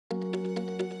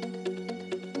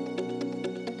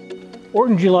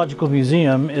Orton Geological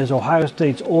Museum is Ohio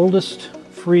State's oldest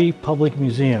free public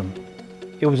museum.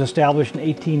 It was established in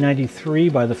 1893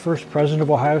 by the first president of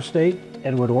Ohio State,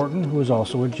 Edward Orton, who was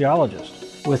also a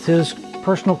geologist. With his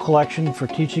personal collection for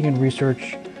teaching and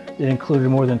research, it included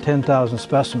more than 10,000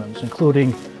 specimens,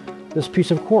 including this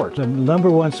piece of quartz, the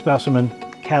 #1 specimen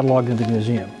cataloged in the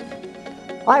museum.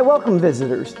 I welcome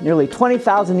visitors, nearly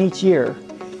 20,000 each year.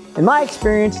 In my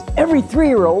experience, every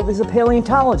 3-year-old is a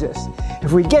paleontologist.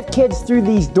 If we get kids through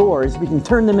these doors, we can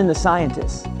turn them into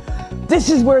scientists. This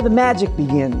is where the magic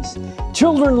begins.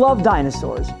 Children love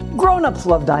dinosaurs. Grown-ups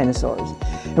love dinosaurs.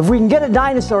 If we can get a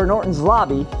dinosaur in Orton's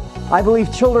lobby, I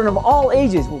believe children of all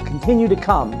ages will continue to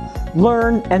come,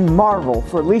 learn, and marvel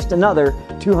for at least another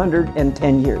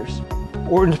 210 years.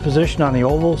 Orton's position on the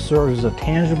oval serves as a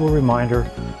tangible reminder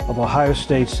of Ohio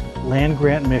State's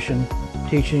land-grant mission,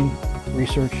 teaching,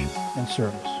 research, and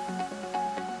service.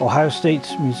 Ohio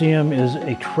State's museum is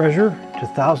a treasure to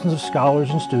thousands of scholars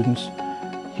and students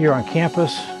here on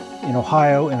campus, in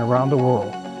Ohio, and around the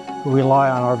world, who rely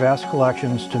on our vast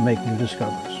collections to make new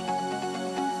discoveries.